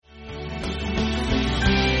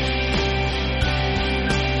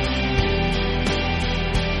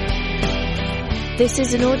This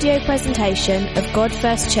is an audio presentation of God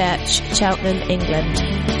First Church, Cheltenham, England.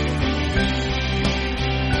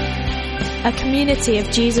 A community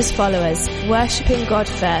of Jesus followers, worshipping God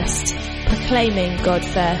first, proclaiming God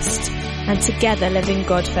first, and together living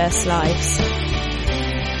God first lives.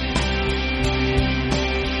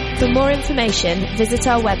 For more information, visit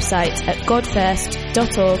our website at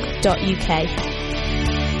godfirst.org.uk.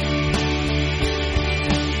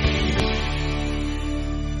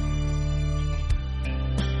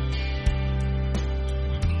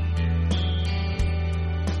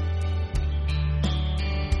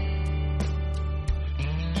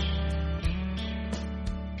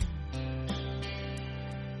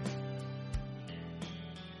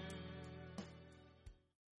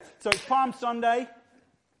 So it's Palm Sunday,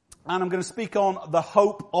 and I'm going to speak on the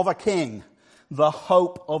hope of a king. The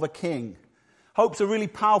hope of a king. Hope's a really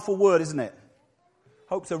powerful word, isn't it?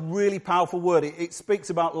 Hope's a really powerful word. It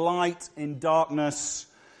speaks about light in darkness.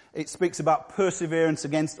 It speaks about perseverance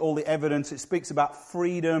against all the evidence. It speaks about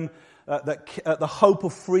freedom, the hope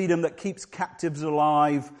of freedom that keeps captives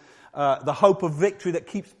alive. The hope of victory that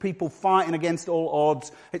keeps people fighting against all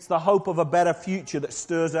odds. It's the hope of a better future that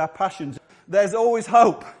stirs our passions. There's always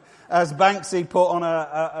hope, as Banksy put on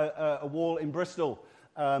a wall in Bristol.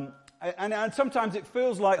 And sometimes it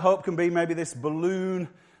feels like hope can be maybe this balloon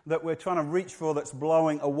that we're trying to reach for that's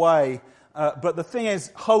blowing away. But the thing is,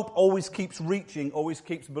 hope always keeps reaching, always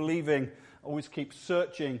keeps believing, always keeps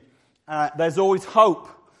searching. There's always hope.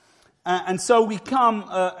 And so we come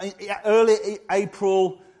early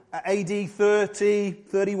April, AD 30,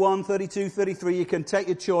 31, 32, 33. You can take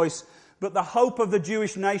your choice. But the hope of the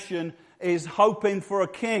Jewish nation is hoping for a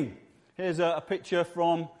king. Here's a picture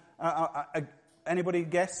from, anybody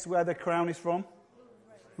guess where the crown is from?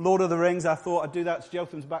 Lord of the Rings. I thought I'd do that.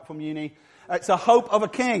 Jotham's back from uni. It's a hope of a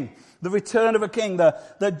king, the return of a king.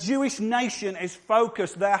 The Jewish nation is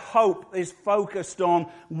focused, their hope is focused on,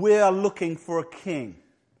 we're looking for a king.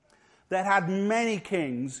 They had many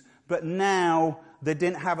kings, but now they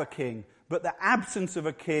didn't have a king. But the absence of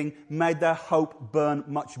a king made their hope burn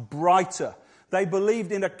much brighter. They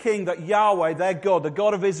believed in a king that Yahweh, their God, the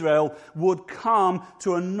God of Israel, would come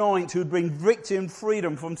to anoint, who would bring victory and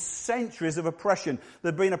freedom from centuries of oppression.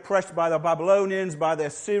 They'd been oppressed by the Babylonians, by the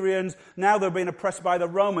Assyrians. Now they're being oppressed by the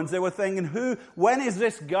Romans. They were thinking, when is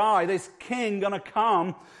this guy, this king, going to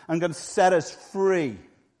come and going to set us free?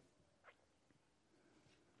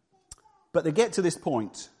 But they get to this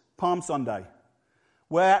point, Palm Sunday,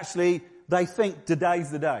 where actually they think today's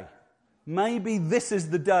the day. Maybe this is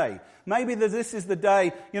the day. Maybe this is the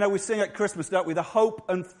day, we sing at Christmas, don't we? The hope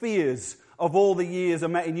and fears of all the years are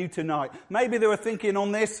met in you tonight. Maybe they were thinking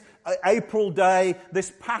on this April day,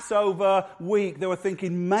 this Passover week, they were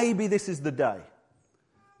thinking maybe this is the day.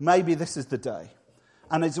 Maybe this is the day.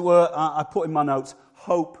 And as it were, I put in my notes,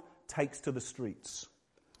 hope takes to the streets.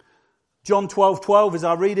 John 12:12 is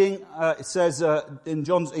our reading. It says in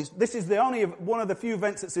John's. This is the only one of the few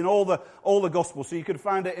events that's in all the Gospels. So you could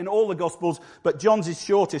find it in all the Gospels, but John's is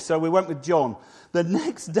shortest, so we went with John. The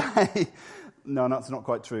next day, no, that's not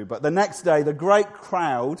quite true. But the next day, the great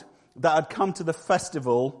crowd that had come to the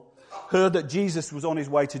festival heard that Jesus was on his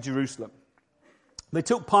way to Jerusalem. They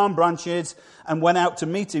took palm branches and went out to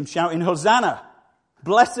meet him, shouting, "Hosanna!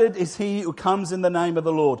 Blessed is he who comes in the name of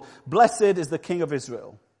the Lord. Blessed is the King of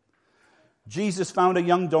Israel." Jesus found a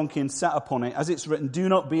young donkey and sat upon it. As it's written, "Do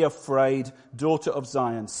not be afraid, daughter of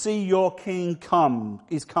Zion. See, your king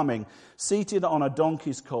is coming, seated on a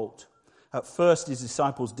donkey's colt." At first, his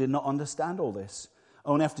disciples did not understand all this.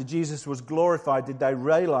 Only after Jesus was glorified did they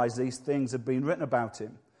realize these things had been written about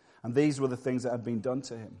him. And these were the things that had been done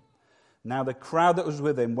to him. Now the crowd that was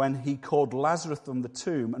with him, when he called Lazarus from the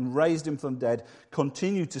tomb and raised him from the dead,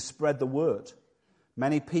 continued to spread the word.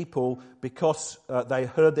 Many people, because they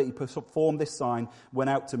heard that he performed this sign, went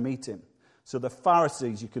out to meet him. So the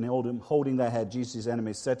Pharisees, you can hold them holding their head, Jesus'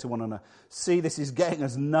 enemies, said to one another, "See, this is getting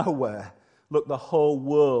us nowhere. Look, the whole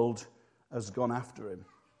world has gone after him."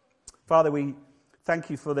 Father, we thank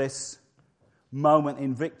you for this moment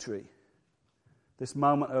in victory, this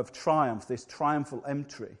moment of triumph, this triumphal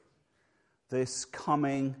entry, this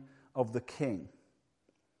coming of the King.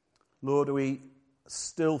 Lord, we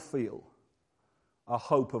still feel a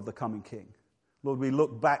hope of the coming King. Lord, we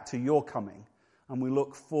look back to your coming and we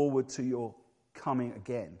look forward to your coming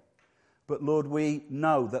again. But Lord, we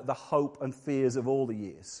know that the hope and fears of all the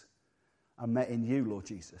years are met in you, Lord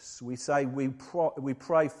Jesus. We say we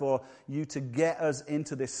pray for you to get us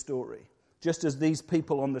into this story. Just as these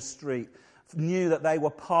people on the street knew that they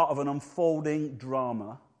were part of an unfolding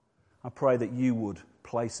drama, I pray that you would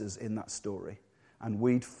place us in that story and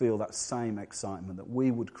we'd feel that same excitement, that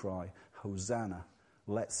we would cry, Hosanna,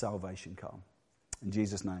 let salvation come. In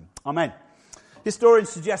Jesus' name. Amen. Historians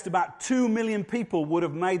suggest about 2 million people would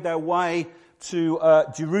have made their way to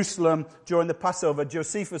Jerusalem during the Passover.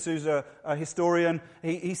 Josephus, who's a historian,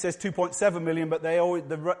 he says 2.7 million, but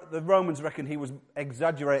the Romans reckon he was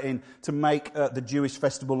exaggerating to make the Jewish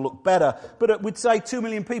festival look better. But we'd say 2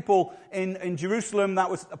 million people in Jerusalem.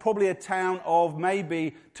 That was probably a town of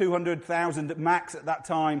maybe 200,000 max at that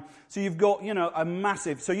time. So you've got, a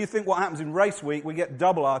massive... So you think what happens in Race Week, we get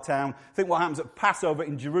double our town. Think what happens at Passover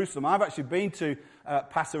in Jerusalem. I've actually been to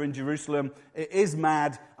Passover in Jerusalem. It is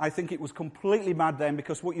mad. I think it was completely mad then,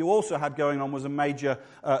 because what you also had going on was a major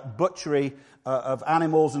butchery of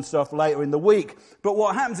animals and stuff later in the week. But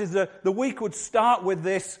what happens is the week would start with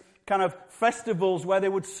this kind of festivals where they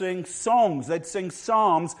would sing songs. They'd sing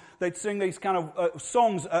psalms. They'd sing these kind of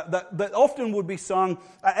songs that often would be sung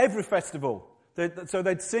at every festival. So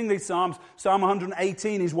they'd sing these psalms. Psalm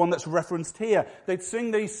 118 is one that's referenced here. They'd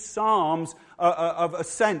sing these psalms of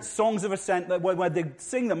ascent, songs of ascent, where they'd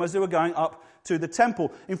sing them as they were going up to the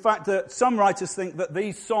temple. In fact, some writers think that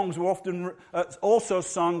these songs were often also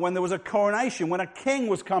sung when there was a coronation, when a king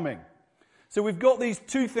was coming. So we've got these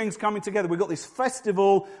two things coming together. We've got this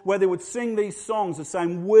festival where they would sing these songs of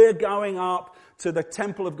saying, we're going up to the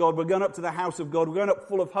temple of God. We're going up to the house of God. We're going up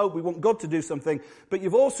full of hope. We want God to do something. But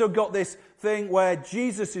you've also got this thing where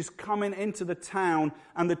Jesus is coming into the town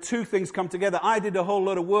and the two things come together. I did a whole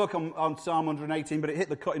lot of work on Psalm 118, but it hit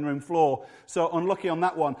the cutting room floor. So unlucky on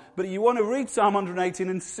that one. But you want to read Psalm 118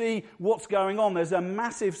 and see what's going on. There's a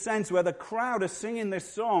massive sense where the crowd are singing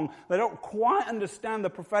this song. They don't quite understand the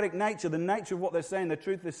prophetic nature, the nature of what they're saying, the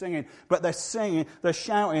truth they're singing. But they're singing, they're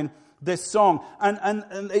shouting this song.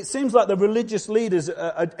 And it seems like the religious leaders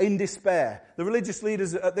are in despair. The religious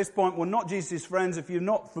leaders at this point were not Jesus' friends. If you're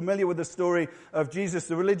not familiar with the story of Jesus,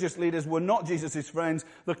 the religious leaders were not Jesus' friends.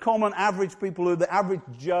 The common average people, who the average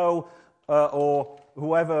Joe or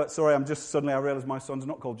whoever, sorry, I realize my son's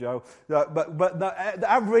not called Joe, but the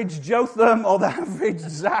average Jotham or the average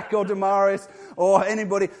Zach or Damaris or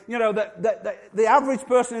anybody, the average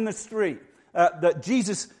person in the street, that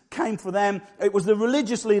Jesus came for them. It was the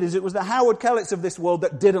religious leaders, it was the Howard Kellets of this world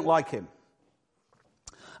that didn't like him.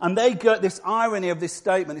 And they get this irony of this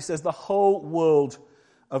statement. It says the whole world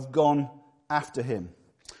have gone after him.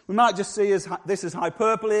 We might just see this as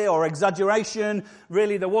hyperbole or exaggeration.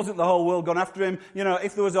 Really, there wasn't the whole world gone after him.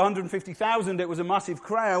 If there was 150,000, it was a massive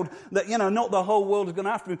crowd. That, not the whole world has gone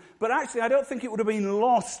after him. But actually, I don't think it would have been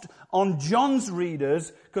lost on John's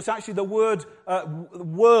readers, because actually the word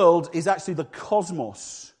world is actually the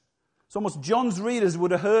cosmos. It's almost John's readers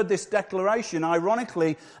would have heard this declaration,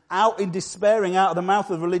 ironically, out in despairing out of the mouth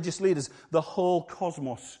of the religious leaders. The whole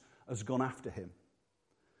cosmos has gone after him.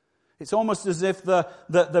 It's almost as if the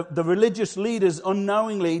religious leaders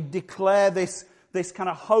unknowingly declare this kind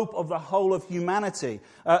of hope of the whole of humanity.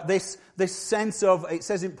 This sense of,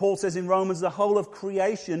 Paul says in Romans, the whole of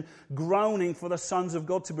creation groaning for the sons of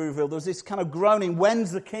God to be revealed. There's this kind of groaning.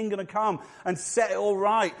 When's the king going to come and set it all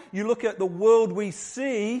right? You look at the world we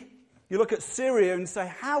see. You look at Syria and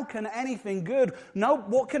say, how can anything good? No,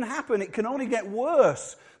 what can happen? It can only get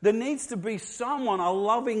worse. There needs to be someone, a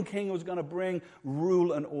loving king, who's going to bring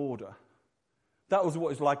rule and order. That was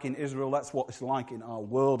what it's like in Israel. That's what it's like in our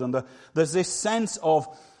world. And there's this sense of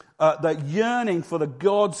the yearning for the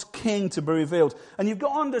God's king to be revealed. And you've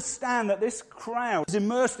got to understand that this crowd is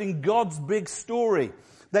immersed in God's big story.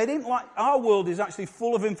 They didn't like, our world is actually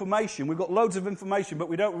full of information. We've got loads of information, but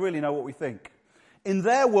we don't really know what we think. In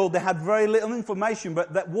their world, they had very little information,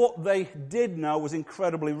 but that what they did know was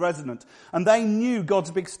incredibly resonant. And they knew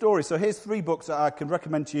God's big story. So here's 3 books that I can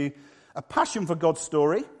recommend to you. A Passion for God's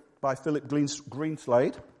Story by Philip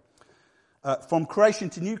Greenslade. From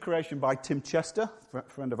Creation to New Creation by Tim Chester, a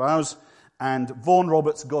friend of ours. And Vaughan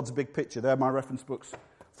Roberts' God's Big Picture. They're my reference books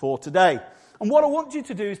for today. And what I want you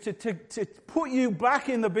to do is to put you back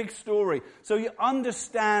in the big story so you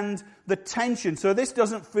understand the tension. So this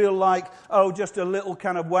doesn't feel like, just a little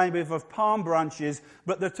kind of wave of palm branches,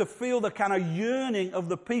 but to feel the kind of yearning of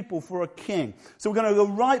the people for a king. So we're going to go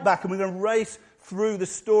right back and we're going to race through the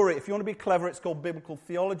story. If you want to be clever, it's called biblical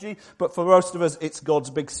theology, but for most of us, it's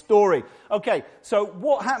God's big story. Okay, so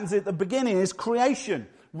what happens at the beginning is creation.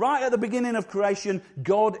 Right at the beginning of creation,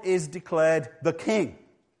 God is declared the king.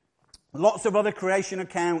 Lots of other creation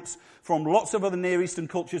accounts from lots of other Near Eastern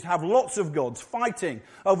cultures have lots of gods fighting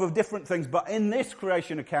over different things. But in this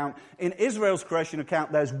creation account, in Israel's creation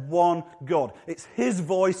account, there's one God. It's his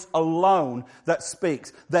voice alone that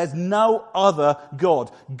speaks. There's no other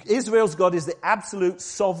God. Israel's God is the absolute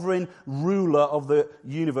sovereign ruler of the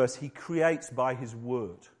universe. He creates by his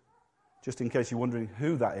word. Just in case you're wondering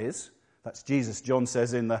who that is, That's Jesus. John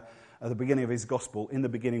says at the beginning of his gospel, in the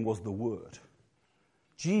beginning was the Word.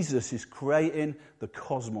 Jesus is creating the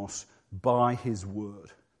cosmos by his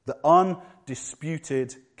word. The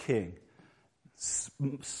undisputed king.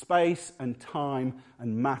 Space and time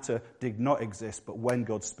and matter did not exist, but when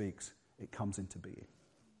God speaks, it comes into being.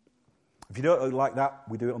 If you don't like that,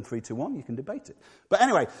 we do it on 3, 2, 1. You can debate it. But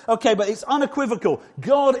anyway, okay, but it's unequivocal.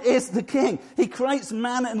 God is the king. He creates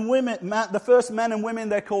man and women. The first men and women,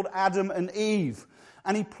 they're called Adam and Eve.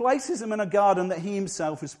 And he places them in a garden that he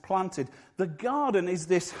himself has planted. The garden is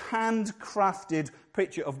this handcrafted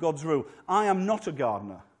picture of God's rule. I am not a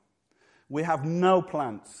gardener. We have no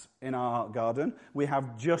plants in our garden. We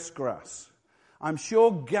have just grass. I'm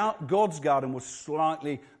sure God's garden was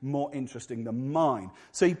slightly more interesting than mine.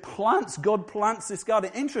 So God plants this garden.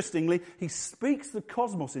 Interestingly, he speaks the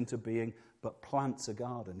cosmos into being, but plants a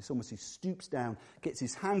garden. It's almost he stoops down, gets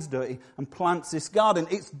his hands dirty, and plants this garden.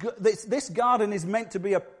 This garden is meant to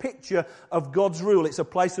be a picture of God's rule. It's a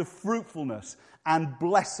place of fruitfulness and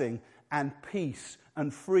blessing and peace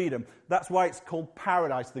and freedom. That's why it's called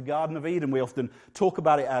paradise, the Garden of Eden. We often talk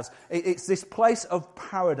about it as. It's this place of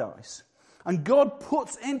paradise. And God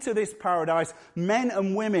puts into this paradise men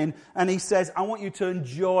and women, and he says, I want you to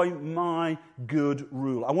enjoy my good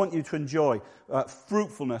rule. I want you to enjoy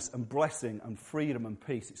fruitfulness and blessing and freedom and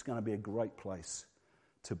peace. It's going to be a great place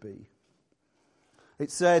to be. It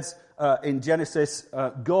says in Genesis,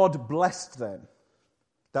 God blessed them.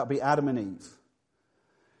 That would be Adam and Eve.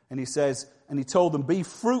 And he says, and he told them, be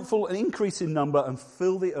fruitful and increase in number and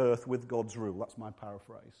fill the earth with God's rule. That's my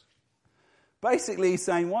paraphrase. Basically, he's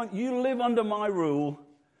saying, well, you live under my rule,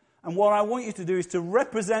 and what I want you to do is to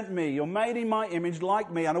represent me. You're made in my image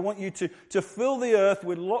like me, and I want you to fill the earth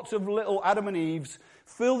with lots of little Adam and Eves,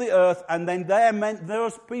 fill the earth, and then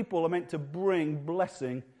those people are meant to bring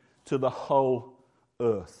blessing to the whole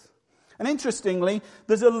earth. And interestingly,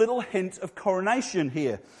 there's a little hint of coronation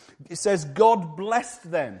here. It says, God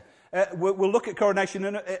blessed them. We'll look at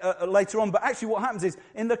coronation later on, but actually what happens is,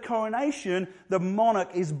 in the coronation, the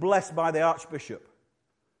monarch is blessed by the archbishop.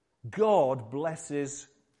 God blesses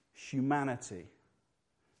humanity.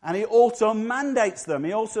 And he also mandates them.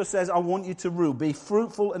 He also says, I want you to rule. Be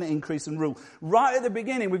fruitful and increase and rule. Right at the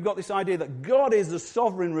beginning, we've got this idea that God is the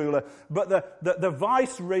sovereign ruler, but the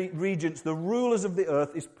vice-regents, the rulers of the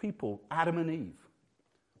earth, is people, Adam and Eve.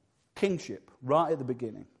 Kingship, right at the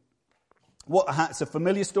beginning. It's a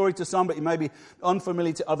familiar story to some, but it may be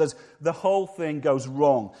unfamiliar to others. The whole thing goes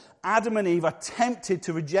wrong. Adam and Eve are tempted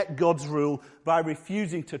to reject God's rule by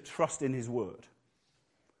refusing to trust in his word.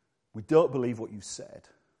 We don't believe what you've said.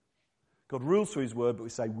 God rules through his word, but we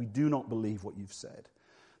say, we do not believe what you've said.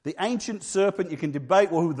 The ancient serpent, you can debate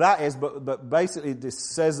who that is, but basically this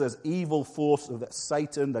says there's evil force of that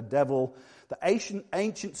Satan, the devil. The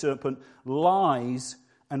ancient serpent lies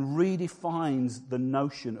and redefines the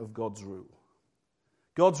notion of God's rule.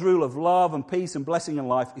 God's rule of love and peace and blessing in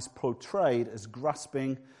life is portrayed as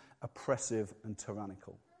grasping, oppressive, and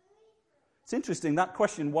tyrannical. It's interesting, that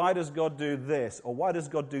question, why does God do this, or why does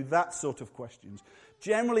God do that sort of questions,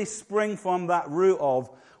 generally spring from that root of,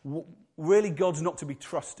 really God's not to be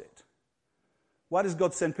trusted. Why does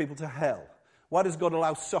God send people to hell? Why does God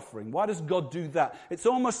allow suffering? Why does God do that? It's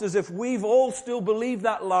almost as if we've all still believed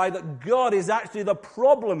that lie, that God is actually the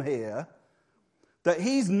problem here, that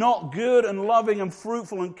he's not good and loving and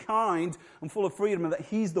fruitful and kind and full of freedom, and that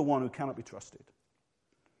he's the one who cannot be trusted.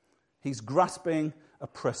 He's grasping,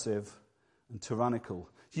 oppressive, and tyrannical.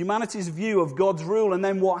 Humanity's view of God's rule, and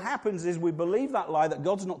then what happens is we believe that lie, that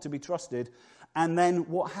God's not to be trusted, and then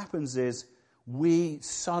what happens is we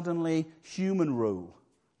suddenly human rule.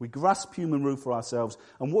 We grasp human rule for ourselves,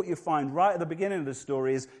 and what you find right at the beginning of the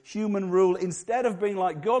story is human rule, instead of being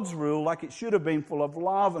like God's rule, like it should have been, full of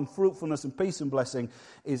love and fruitfulness and peace and blessing,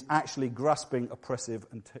 is actually grasping, oppressive,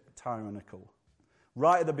 and tyrannical.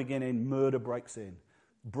 Right at the beginning, murder breaks in.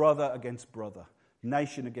 Brother against brother.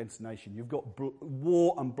 Nation against nation. You've got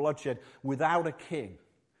war and bloodshed without a king.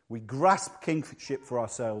 We grasp kingship for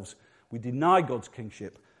ourselves. We deny God's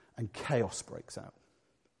kingship, and chaos breaks out.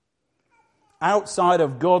 Outside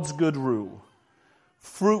of God's good rule,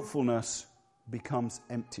 fruitfulness becomes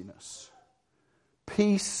emptiness.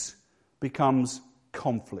 Peace becomes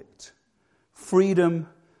conflict. Freedom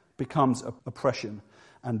becomes oppression.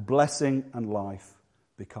 And blessing and life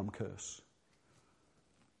become curse.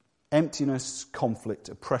 Emptiness, conflict,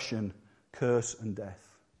 oppression, curse, and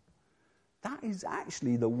death. That is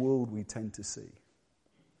actually the world we tend to see.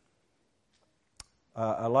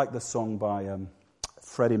 I like the song by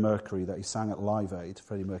Freddie Mercury that he sang at Live Aid.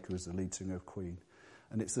 Freddie Mercury is the lead singer of Queen.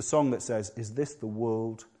 And it's the song that says, is this the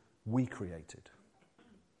world we created?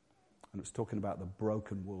 And it's talking about the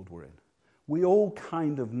broken world we're in. We all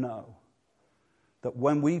kind of know that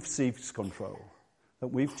when we've seized control, that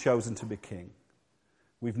we've chosen to be king,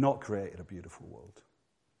 we've not created a beautiful world.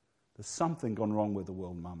 There's something gone wrong with the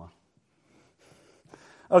world, mama.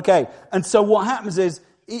 Okay, and so what happens is,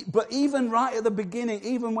 but even right at the beginning,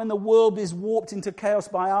 even when the world is warped into chaos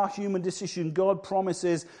by our human decision, God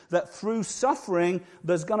promises that through suffering,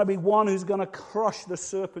 there's going to be one who's going to crush the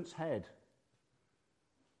serpent's head.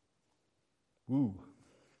 Ooh.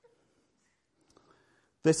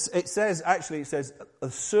 It says, a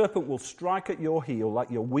serpent will strike at your heel like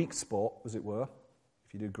your weak spot, as it were.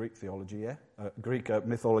 If you do Greek theology, Greek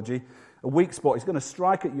mythology. A weak spot is going to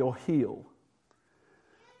strike at your heel.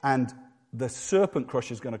 And the serpent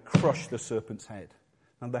crusher is going to crush the serpent's head.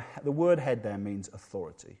 And the word head there means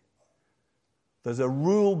authority. There's a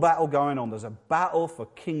rule battle going on. There's a battle for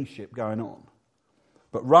kingship going on.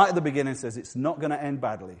 But right at the beginning it says it's not going to end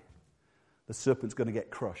badly. The serpent's going to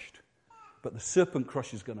get crushed. But the serpent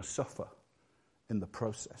crusher is going to suffer in the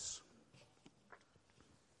process.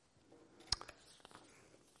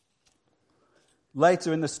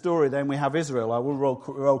 Later in the story, then, we have Israel. I will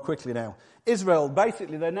roll quickly now. Israel,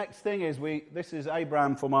 basically, the next thing is, this is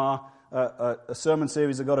Abraham from our a sermon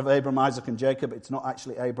series, the God of Abraham, Isaac and Jacob. It's not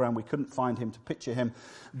actually Abraham. We couldn't find him to picture him.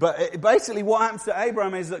 But basically what happens to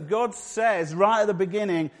Abraham is that God says right at the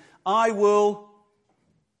beginning, I will...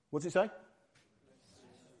 What's it say?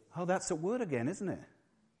 Oh, that's a word again, isn't it?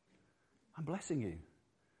 I'm blessing you.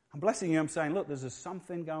 I'm blessing you. I'm saying, look, there's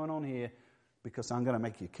something going on here because I'm going to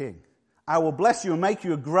make you king. I will bless you and make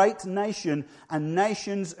you a great nation, and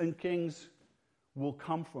nations and kings will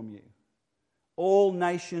come from you. All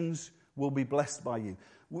nations will be blessed by you.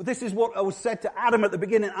 This is what was said to Adam at the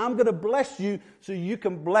beginning. I'm going to bless you so you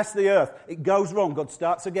can bless the earth. It goes wrong. God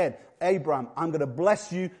starts again. Abraham, I'm going to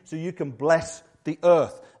bless you so you can bless the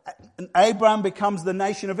earth. And Abraham becomes the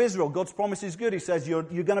nation of Israel. God's promise is good. He says you're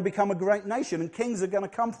going to become a great nation and kings are going to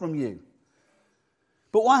come from you.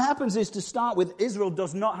 But what happens is, to start with, Israel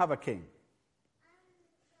does not have a king.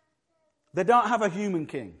 They don't have a human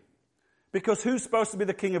king. Because who's supposed to be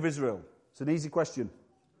the king of Israel? It's an easy question.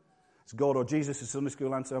 It's God or Jesus, a Sunday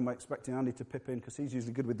school answer. I'm expecting Andy to pip in because he's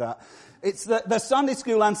usually good with that. It's the Sunday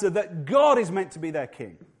school answer that God is meant to be their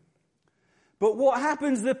king. But what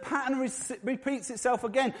happens, the pattern repeats itself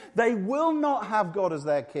again. They will not have God as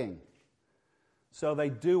their king. So they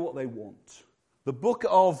do what they want. The book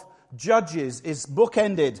of Judges is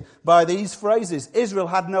bookended by these phrases. Israel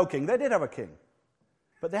had no king. They did have a king.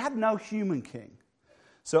 But they had no human king.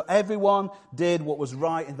 So everyone did what was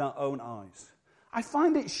right in their own eyes. I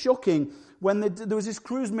find it shocking when there was this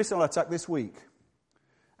cruise missile attack this week.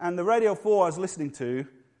 And the Radio 4 I was listening to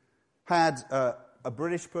had a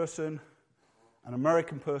British person, an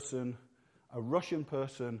American person, a Russian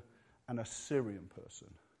person, and a Syrian person.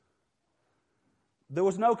 There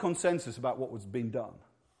was no consensus about what was being done.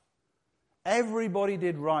 Everybody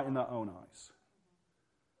did right in their own eyes.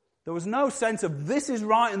 There was no sense of this is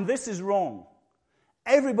right and this is wrong.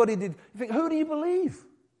 Everybody did. You think, who do you believe?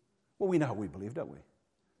 Well, we know who we believe, don't we?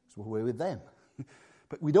 So we're with them.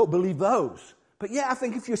 But we don't believe those. But yeah, I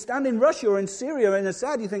think if you stand in Russia or in Syria or in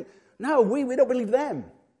Assad, you think, no, we don't believe them.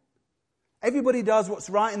 Everybody does what's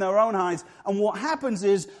right in their own eyes. And what happens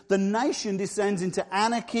is the nation descends into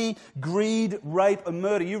anarchy, greed, rape, and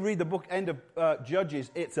murder. You read the book end of Judges,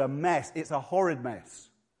 it's a mess. It's a horrid mess.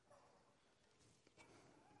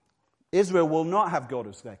 Israel will not have God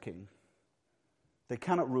as their king. They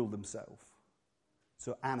cannot rule themselves.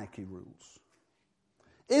 So anarchy rules.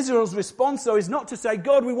 Israel's response, though, is not to say,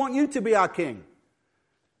 God, we want you to be our king.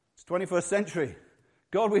 It's 21st century.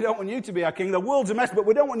 God, we don't want you to be our king. The world's a mess, but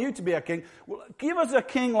we don't want you to be our king. Well, give us a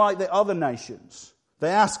king like the other nations. They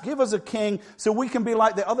ask, give us a king so we can be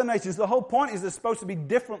like the other nations. The whole point is they're supposed to be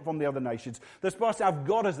different from the other nations. They're supposed to have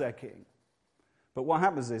God as their king. But what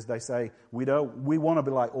happens is they say, we want to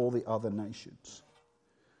be like all the other nations.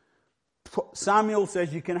 Samuel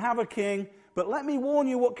says, you can have a king, but let me warn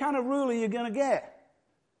you what kind of ruler you're going to get.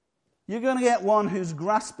 You're going to get one who's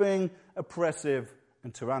grasping, oppressive,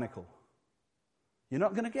 and tyrannical. You're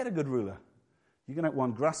not going to get a good ruler. You're going to get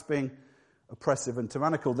one grasping, oppressive, and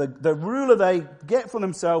tyrannical. The ruler they get for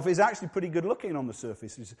themselves is actually pretty good looking on the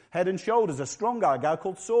surface. He's head and shoulders, a strong guy, a guy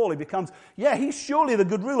called Saul. He becomes, he's surely the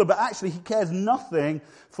good ruler, but actually he cares nothing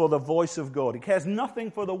for the voice of God. He cares nothing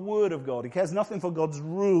for the word of God. He cares nothing for God's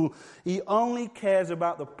rule. He only cares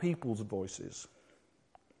about the people's voices.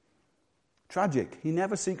 Tragic. He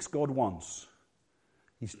never seeks God once.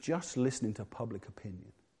 He's just listening to public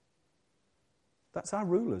opinion. That's our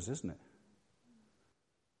rulers, isn't it?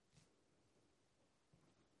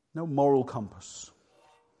 No moral compass.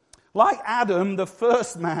 Like Adam, the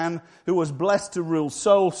first man who was blessed to rule,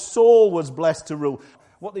 Saul was blessed to rule.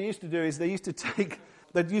 What they used to do is they used to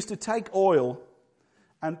take oil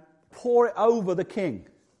and pour it over the king.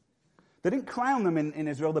 They didn't crown them in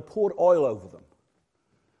Israel, they poured oil over them.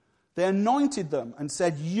 They anointed them and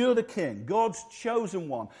said, "You're the king, God's chosen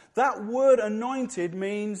one." That word anointed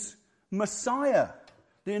means Messiah.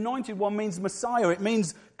 The anointed one means Messiah. It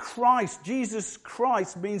means Christ. Jesus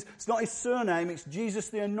Christ means, it's not his surname, it's Jesus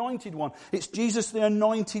the anointed one. It's Jesus the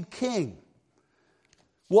anointed king.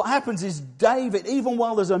 What happens is David, even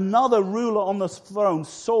while there's another ruler on the throne,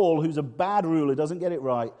 Saul, who's a bad ruler, doesn't get it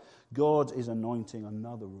right, God is anointing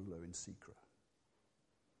another ruler in secret.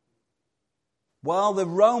 While the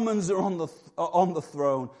Romans are on the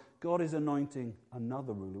throne, God is anointing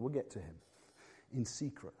another ruler. We'll get to him in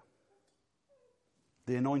secret.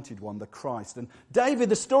 The anointed one, the Christ. And David,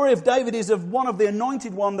 the story of David is of one of the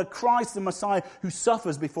anointed one, the Christ, the Messiah, who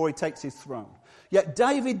suffers before he takes his throne. Yet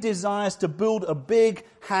David desires to build a big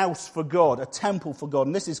house for God, a temple for God.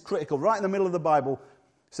 And this is critical. Right in the middle of the Bible,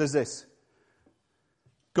 it says this.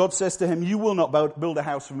 God says to him, "You will not build a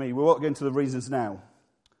house for me." We won't get into the reasons now.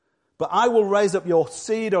 "But I will raise up your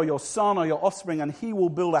seed or your son or your offspring, and he will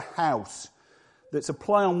build a house." That's a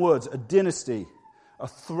play on words, a dynasty, a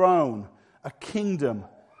throne, a kingdom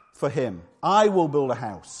for him. "I will build a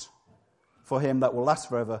house for him that will last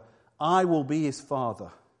forever. I will be his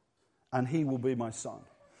father, and he will be my son."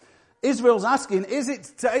 Israel's asking,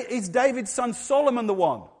 is David's son Solomon the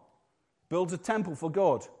one? Builds a temple for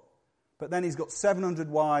God. But then he's got 700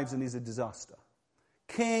 wives and he's a disaster.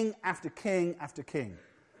 King after king after king.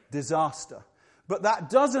 Disaster. But that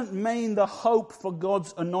doesn't mean the hope for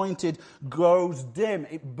God's anointed grows dim.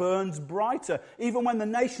 It burns brighter. Even when the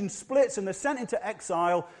nation splits and they're sent into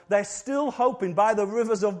exile, they're still hoping by the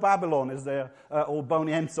rivers of Babylon, as their old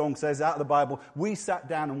Boney M song says out of the Bible, "We sat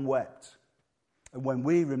down and wept." And when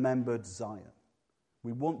we remembered Zion,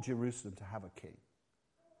 we want Jerusalem to have a king.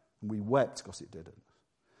 And we wept because it didn't.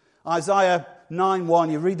 Isaiah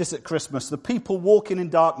 9:1, you read this at Christmas. "The people walking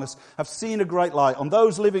in darkness have seen a great light. On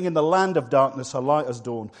those living in the land of darkness, a light has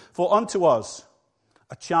dawned. For unto us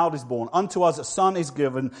a child is born. Unto us a son is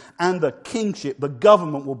given, and the kingship, the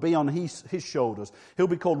government, will be on his shoulders. He'll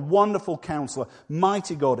be called Wonderful Counselor,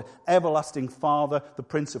 Mighty God, Everlasting Father, the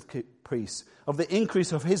Prince of Peace. Of the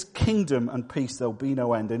increase of his kingdom and peace there'll be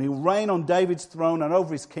no end. And he'll reign on David's throne and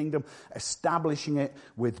over his kingdom, establishing it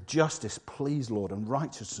with justice, please, Lord, and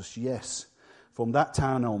righteousness, yes, from that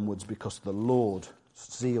time onwards, because the Lord's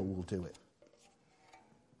zeal will do it."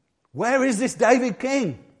 Where is this David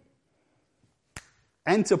king?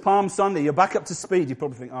 Enter Palm Sunday. You're back up to speed. You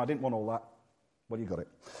probably think, "Oh, I didn't want all that." Well, you got it.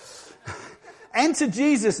 Enter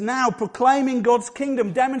Jesus now, proclaiming God's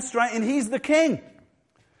kingdom, demonstrating he's the king.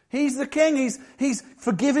 He's the king. He's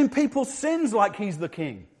forgiving people's sins like he's the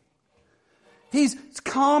king. He's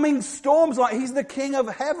calming storms like he's the king of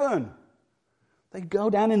heaven. They go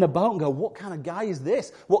down in the boat and go, "What kind of guy is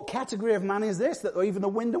this? What category of man is this that even the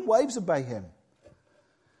wind and waves obey him?"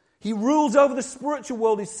 He rules over the spiritual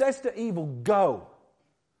world. He says to evil, "Go."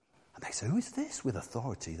 And they say, "Who is this with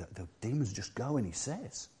authority that the demons just go?" And he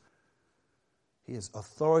says, he has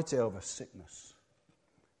authority over sickness,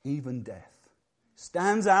 even death.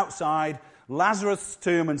 Stands outside Lazarus'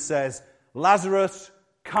 tomb and says, "Lazarus,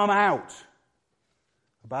 come out."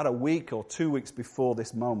 About a week or 2 weeks before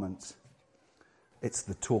this moment, it's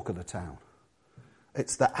the talk of the town.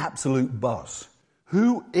 It's the absolute buzz.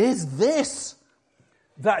 Who is this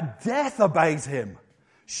that death obeys him?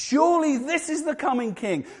 Surely this is the coming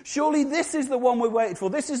king. Surely this is the one we waited for.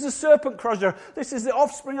 This is the serpent crusher. This is the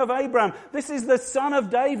offspring of Abraham. This is the son of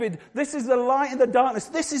David. This is the light in the darkness.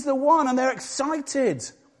 This is the one. And they're excited.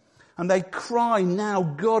 And they cry now,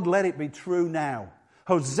 "God, let it be true now."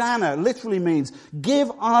 Hosanna literally means, "Give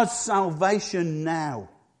us salvation now."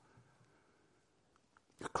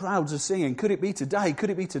 The crowds are singing, "Could it be today? Could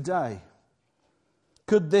it be today?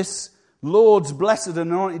 Could this Lord's blessed and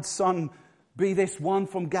anointed Son be this one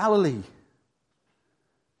from Galilee?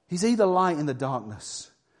 Is he the light in the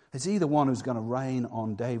darkness? Is he the one who's going to reign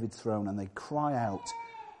on David's throne?" And they cry out.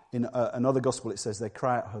 In another gospel it says they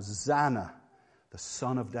cry out, "Hosanna, the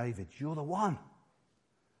Son of David. You're the one.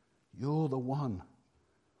 You're the one."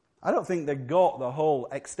 I don't think they got the whole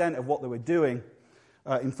extent of what they were doing.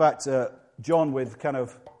 In fact, John, with kind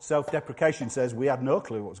of self-deprecation, says we had no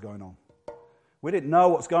clue what was going on. We didn't know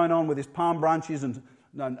what's going on with his palm branches and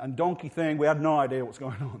donkey thing. We had no idea what's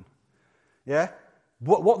going on. Yeah?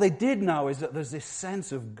 What they did know is that there's this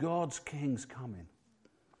sense of God's king's coming.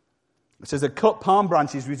 It says they cut palm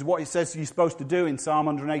branches, which is what it says you're supposed to do in Psalm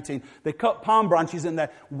 118. They cut palm branches and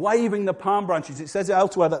they're waving the palm branches. It says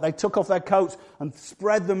elsewhere that they took off their coats and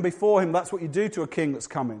spread them before him. That's what you do to a king that's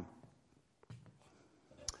coming.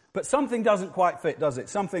 But something doesn't quite fit, does it?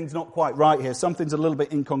 Something's not quite right here. Something's a little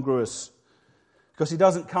bit incongruous. Because he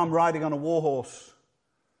doesn't come riding on a war horse.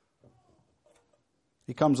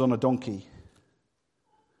 He comes on a donkey.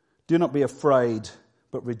 Do not be afraid,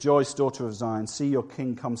 but rejoice, daughter of Zion. See, your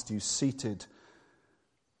king comes to you seated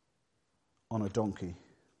on a donkey.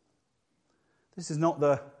 This is not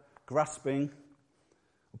the grasping,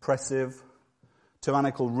 oppressive,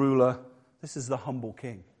 tyrannical ruler. This is the humble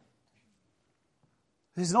king.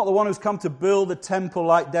 This is not the one who's come to build a temple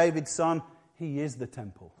like David's son. He is the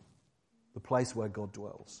temple, the place where God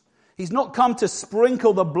dwells. He's not come to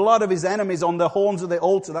sprinkle the blood of his enemies on the horns of the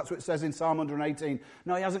altar. That's what it says in Psalm 118.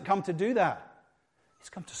 No, he hasn't come to do that. He's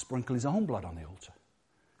come to sprinkle his own blood on the altar.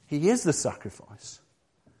 He is the sacrifice.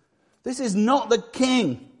 This is not the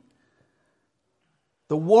king,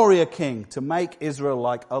 the warrior king, to make Israel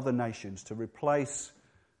like other nations, to replace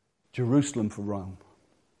Jerusalem for Rome.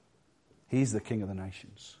 He's the king of the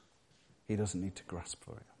nations. He doesn't need to grasp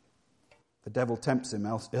for it. The devil tempts him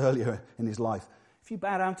earlier in his life. If you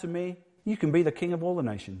bow down to me, you can be the king of all the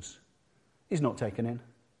nations. He's not taken in.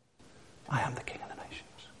 I am the king of the nations.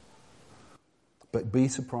 But be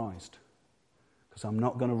surprised, because I'm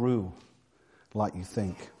not going to rule like you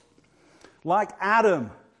think. Like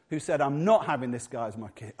Adam, who said, I'm not having this guy as my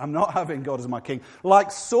king. I'm not having God as my king.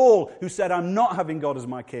 Like Saul, who said, I'm not having God as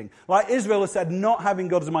my king. Like Israel, who said, not having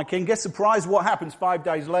God as my king. Get surprised what happens 5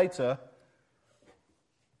 days later.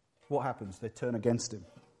 What happens? They turn against him.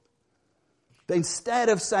 Instead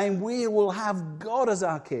of saying, we will have God as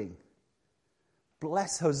our king.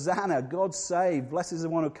 Bless Hosanna, God save. Blessed is the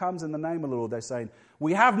one who comes in the name of the Lord. They're saying,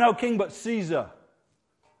 we have no king but Caesar.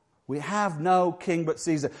 We have no king but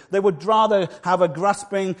Caesar. They would rather have a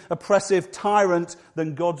grasping, oppressive tyrant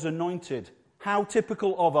than God's anointed. How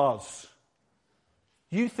typical of us.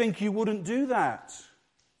 You think you wouldn't do that.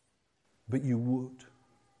 But you would.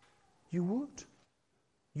 You would.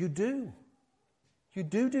 You do. You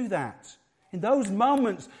do that. In those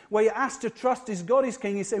moments where you're asked to trust his God, his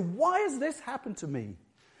king, you say, why has this happened to me?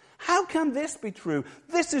 How can this be true?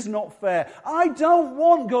 This is not fair. I don't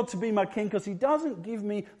want God to be my king because he doesn't give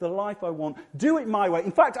me the life I want. Do it my way.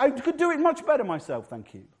 In fact, I could do it much better myself,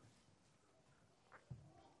 thank you.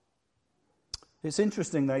 It's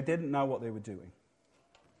interesting, they didn't know what they were doing.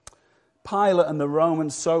 Pilate and the Roman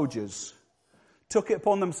soldiers took it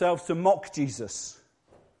upon themselves to mock Jesus.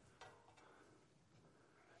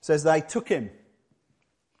 It says they took him,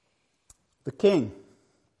 the king.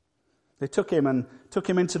 They took him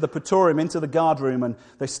into the praetorium, into the guard room, and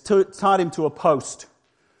they tied him to a post.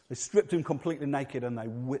 They stripped him completely naked and they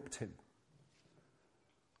whipped him.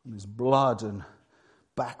 And his blood and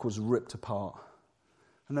back was ripped apart.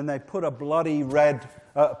 And then they put a bloody red,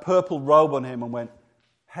 purple robe on him and went,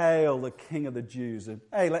 hail the King of the Jews. And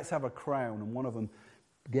hey, let's have a crown. And one of them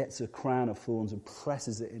gets a crown of thorns and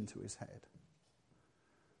presses it into his head.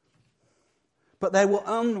 But they were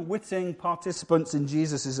unwitting participants in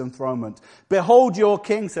Jesus' enthronement. Behold your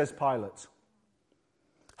king, says Pilate.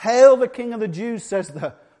 Hail the King of the Jews, says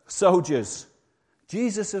the soldiers.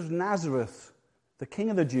 Jesus of Nazareth, the King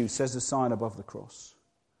of the Jews, says the sign above the cross.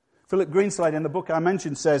 Philip Greenslade, in the book I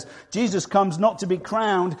mentioned, says, Jesus comes not to be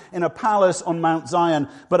crowned in a palace on Mount Zion,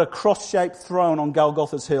 but a cross-shaped throne on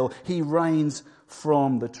Golgotha's hill. He reigns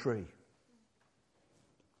from the tree.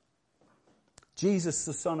 Jesus,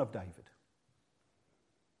 the son of David.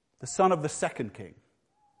 The son of the second king,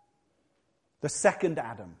 the second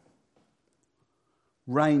Adam,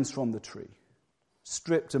 reigns from the tree,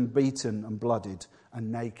 stripped and beaten and bloodied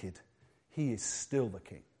and naked. He is still the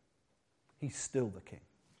king. He's still the king.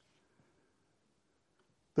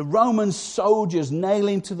 The Roman soldiers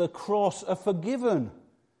nailing him to the cross are forgiven.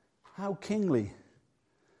 How kingly.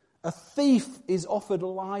 A thief is offered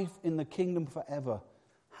life in the kingdom forever.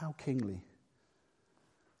 How kingly.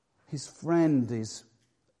 His friend is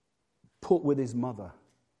put with his mother.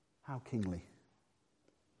 How kingly.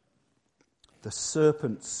 The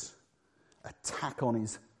serpent's attack on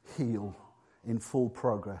his heel in full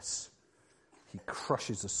progress. He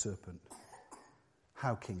crushes the serpent.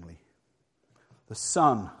 How kingly. The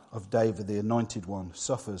son of David, the anointed one,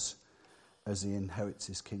 suffers as he inherits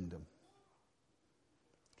his kingdom.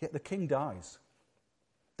 Yet the king dies.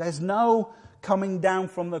 There's no coming down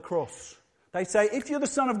from the cross. They say, if you're the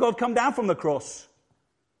Son of God, come down from the cross.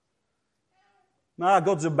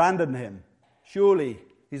 God's abandoned him. Surely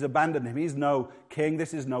he's abandoned him. He's no king.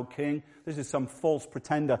 This is no king. This is some false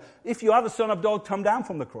pretender. If you are the Son of God, come down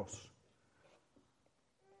from the cross.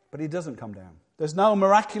 But he doesn't come down. There's no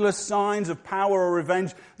miraculous signs of power or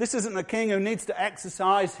revenge. This isn't a king who needs to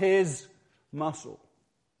exercise his muscle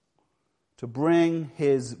to bring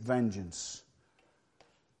his vengeance.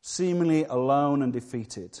 Seemingly alone and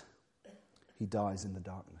defeated, he dies in the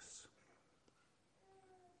darkness.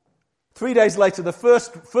 3 days later,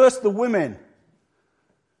 first the women,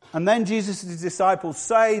 and then Jesus' disciples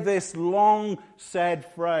say this long said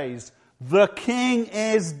phrase, "The king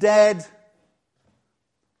is dead.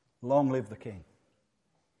 Long live the king."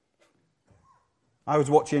 I was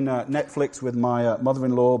watching Netflix with my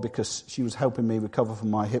mother-in-law because she was helping me recover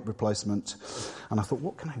from my hip replacement. And I thought,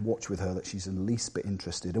 what can I watch with her that she's the least bit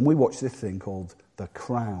interested? And we watched this thing called The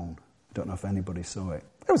Crown. I don't know if anybody saw it.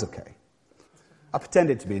 It was okay. I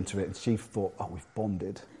pretended to be into it and she thought, oh, we've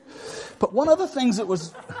bonded. But one of the things that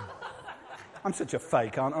was... I'm such a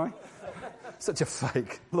fake, aren't I? Such a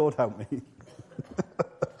fake. Lord help me.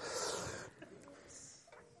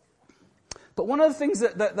 But one of the things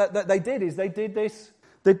that they did is they did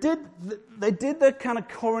the kind of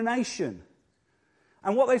coronation.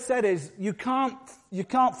 And what they said is, you can't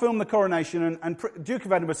film the coronation. And Duke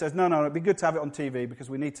of Edinburgh says, no, it'd be good to have it on TV because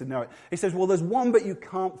we need to know it. He says, well, there's one bit you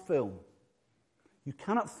can't film. You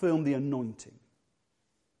cannot film the anointing.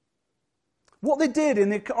 What they did in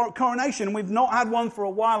the coronation, and we've not had one for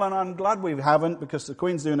a while, and I'm glad we haven't because the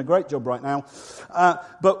Queen's doing a great job right now.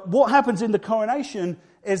 But what happens in the coronation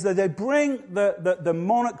is that they bring the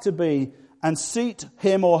monarch-to-be and seat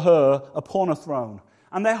him or her upon a throne.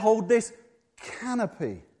 And they hold this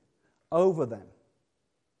canopy over them.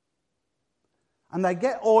 And they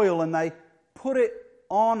get oil and they put it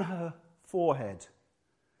on her forehead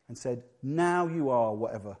and said, now you are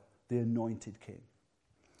whatever, the anointed king.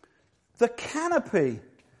 The canopy,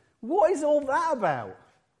 what is all that about?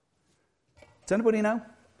 Does anybody know?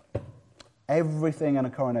 Everything in a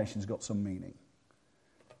coronation's got some meaning.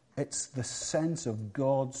 It's the sense of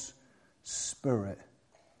God's Spirit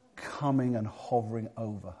coming and hovering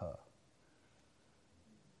over her.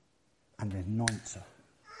 And anoints her.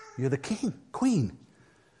 You're the king, queen.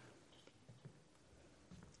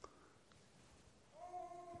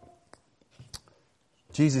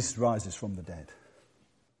 Jesus rises from the dead.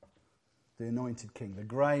 The anointed king. The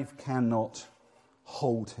grave cannot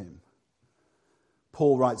hold him.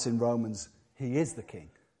 Paul writes in Romans, he is the king,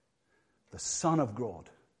 the Son of God,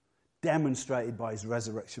 demonstrated by his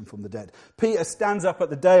resurrection from the dead. Peter stands up at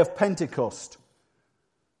the day of Pentecost.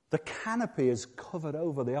 The canopy is covered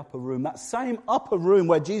over the upper room, that same upper room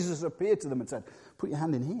where Jesus appeared to them and said, put your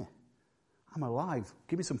hand in here. I'm alive.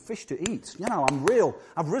 Give me some fish to eat. You know, I'm real.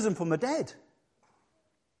 I've risen from the dead.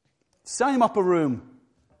 Same upper room.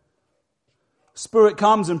 Spirit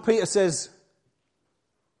comes and Peter says,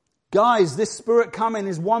 guys, this Spirit coming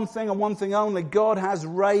is one thing and one thing only. God has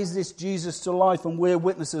raised this Jesus to life and we're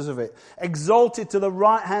witnesses of it. Exalted to the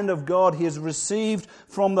right hand of God, he has received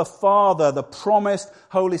from the Father the promised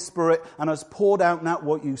Holy Spirit and has poured out now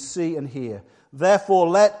what you see and hear. Therefore,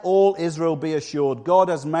 let all Israel be assured, God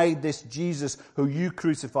has made this Jesus who you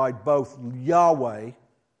crucified both Yahweh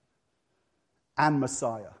and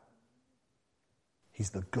Messiah.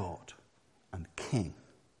 He's the God and King.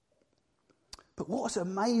 But what's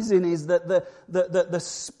amazing is that the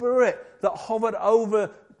Spirit that hovered over,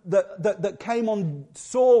 that came on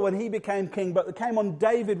Saul when he became king, but that came on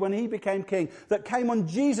David when he became king, that came on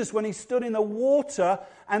Jesus when he stood in the water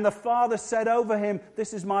and the Father said over him,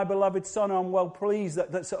 this is my beloved Son, I'm well pleased,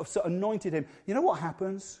 that sort of anointed him. You know what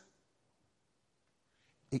happens?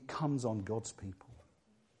 It comes on God's people.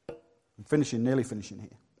 I'm nearly finishing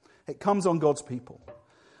here. It comes on God's people.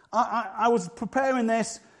 I was preparing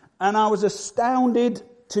this and I was astounded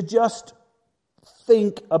to just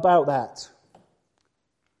think about that.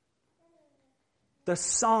 The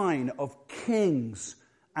sign of kings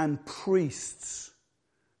and priests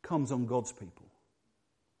comes on God's people.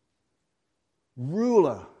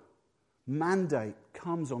 Ruler, mandate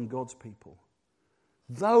comes on God's people.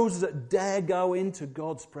 Those that dare go into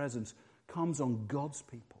God's presence comes on God's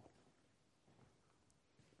people.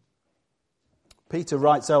 Peter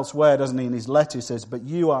writes elsewhere, doesn't he, in his letter, he says, but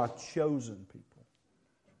you are chosen people.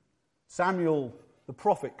 Samuel, the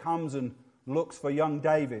prophet, comes and looks for young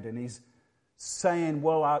David, and he's saying,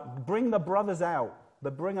 well, bring the brothers out. They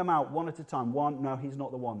bring them out one at a time. One, no, he's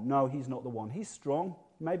not the one. No, he's not the one. He's strong.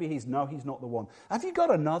 Maybe he's not the one. Have you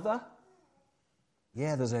got another?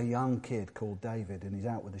 Yeah, there's a young kid called David, and he's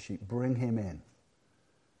out with the sheep. Bring him in.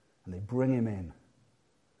 And they bring him in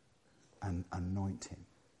and anoint him.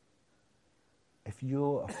 If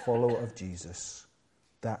you're a follower of Jesus,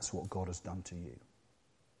 that's what God has done to you.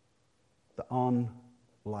 The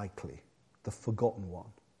unlikely, the forgotten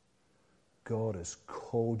one, God has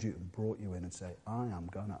called you and brought you in and say, I am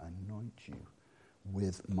going to anoint you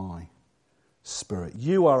with my Spirit.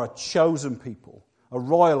 You are a chosen people, a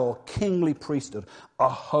royal or kingly priesthood, a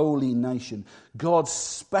holy nation, God's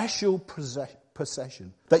special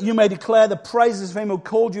possession, that you may declare the praises of him who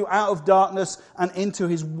called you out of darkness and into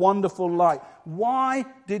his wonderful light. Why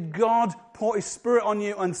did God pour his Spirit on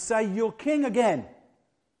you and say you're king again?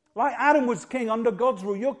 Like Adam was king under God's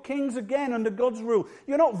rule, you're kings again under God's rule.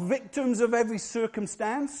 You're not victims of every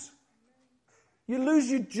circumstance. You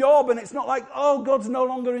lose your job and it's not like, oh, God's no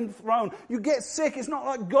longer enthroned. You get sick, it's not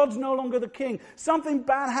like God's no longer the king. Something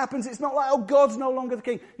bad happens, it's not like, oh, God's no longer the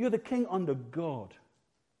king. You're the king under God.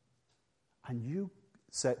 And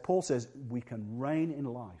Paul says, we can reign in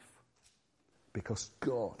life because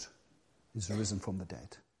God is risen from the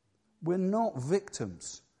dead. We're not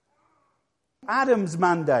victims. Adam's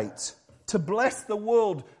mandate to bless the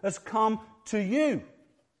world has come to you.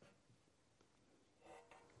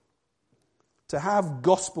 To have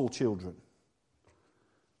gospel children.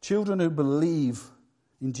 Children who believe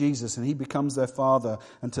in Jesus and he becomes their father,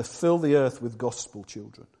 and to fill the earth with gospel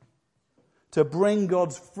children. To bring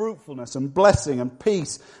God's fruitfulness and blessing and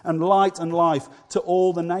peace and light and life to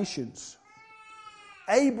all the nations.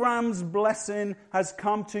 Abraham's blessing has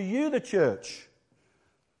come to you, the church.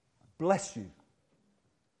 Bless you.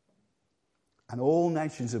 And all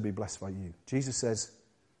nations will be blessed by you. Jesus says,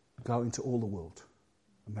 go into all the world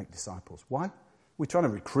and make disciples. Why? We're trying to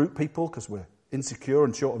recruit people because we're insecure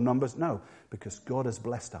and short of numbers? No, because God has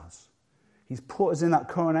blessed us. He's put us in that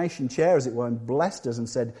coronation chair, as it were, and blessed us and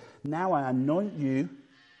said, now I anoint you,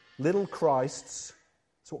 little Christs.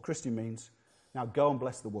 That's what Christian means. Now go and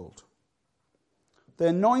bless the world. The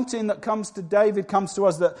anointing that comes to David comes to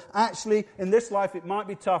us, that actually in this life it might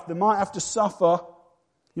be tough. They might have to suffer.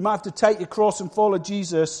 You might have to take your cross and follow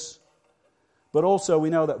Jesus. But also we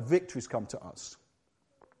know that victories come to us.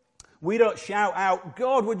 We don't shout out,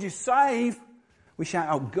 God, would you save? We shout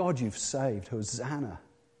out, God, you've saved. Hosanna.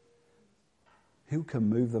 Who can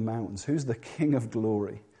move the mountains? Who's the King of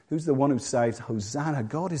glory? Who's the one who saves? Hosanna.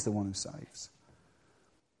 God is the one who saves.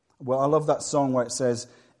 Well, I love that song where it says,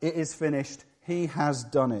 it is finished. He has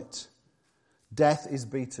done it. Death is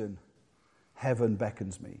beaten. Heaven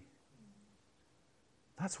beckons me.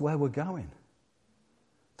 That's where we're going.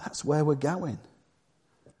 That's where we're going.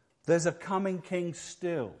 There's a coming king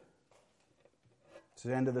still. It's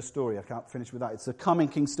the end of the story. I can't finish with that. It's the coming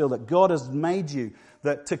king still, that God has made you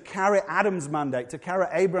that to carry Adam's mandate, to carry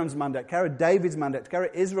Abraham's mandate, carry David's mandate, to carry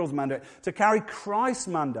Israel's mandate, to carry Christ's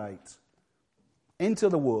mandate into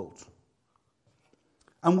the world.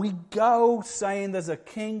 And we go saying there's a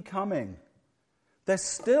king coming. There's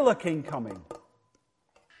still a king coming.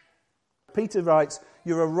 Peter writes,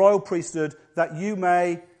 you're a royal priesthood that you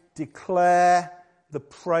may declare the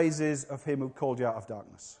praises of him who called you out of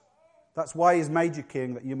darkness. That's why he's made you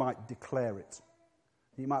king, that you might declare it.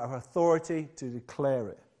 You might have authority to declare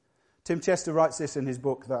it. Tim Chester writes this in his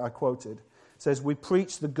book that I quoted. It says, we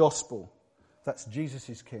preach the gospel, that's Jesus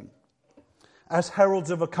is king, as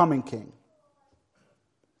heralds of a coming king.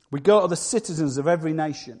 We go to the citizens of every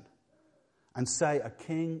nation and say a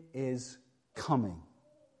king is coming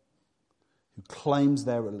who claims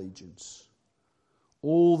their allegiance.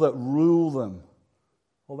 All that rule them,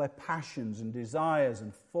 all their passions and desires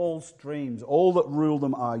and false dreams, all that rule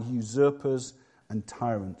them are usurpers and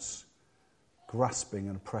tyrants, grasping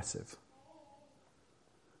and oppressive.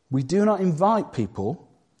 We do not invite people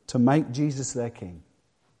to make Jesus their king.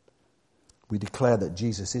 We declare that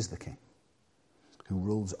Jesus is the king who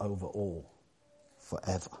rules over all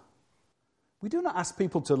forever. We do not ask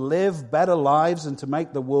people to live better lives and to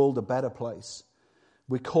make the world a better place.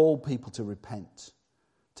 We call people to repent,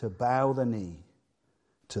 to bow the knee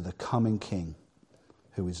to the coming King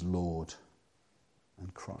who is Lord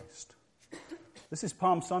and Christ. This is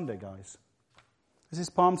Palm Sunday, guys. This is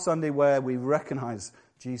Palm Sunday where we recognize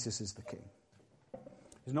Jesus is the King.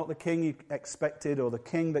 He's not the King you expected or the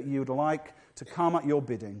King that you'd like to come at your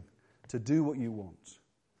bidding, to do what you want.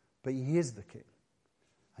 But he is the King,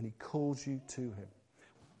 and he calls you to him.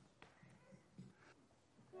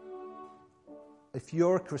 If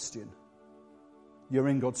you're a Christian, you're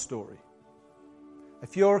in God's story.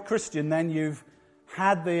 If you're a Christian, then you've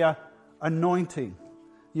had the anointing.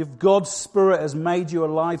 God's Spirit has made you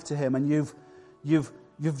alive to him, and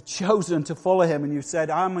you've chosen to follow him, and you've said,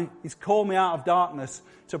 he's called me out of darkness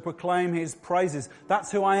to proclaim his praises.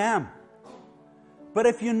 That's who I am. But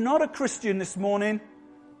if you're not a Christian this morning,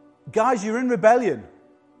 guys, you're in rebellion.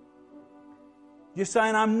 You're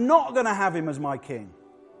saying, I'm not going to have him as my king.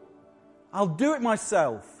 I'll do it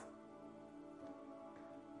myself.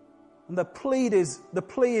 And the plea is,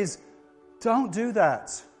 Don't do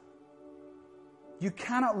that. You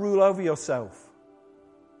cannot rule over yourself.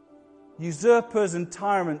 Usurpers and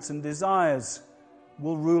tyrants and desires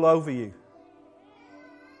will rule over you.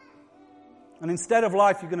 And instead of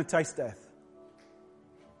life, you're going to taste death.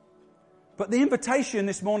 But the invitation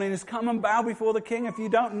this morning is come and bow before the King. If you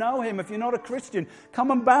don't know him, if you're not a Christian,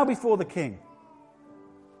 come and bow before the King.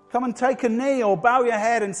 Come and take a knee or bow your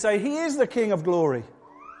head and say, he is the King of glory.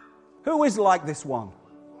 Who is like this one?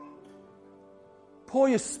 Pour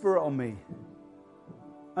your Spirit on me.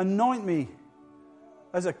 Anoint me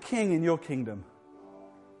as a king in your kingdom.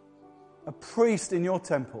 A priest in your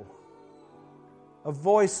temple. A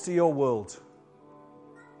voice to your world.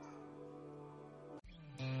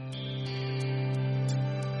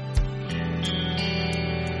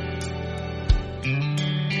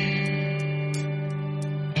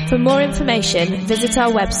 For more information, visit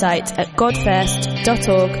our website at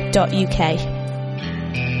godfirst.org.uk.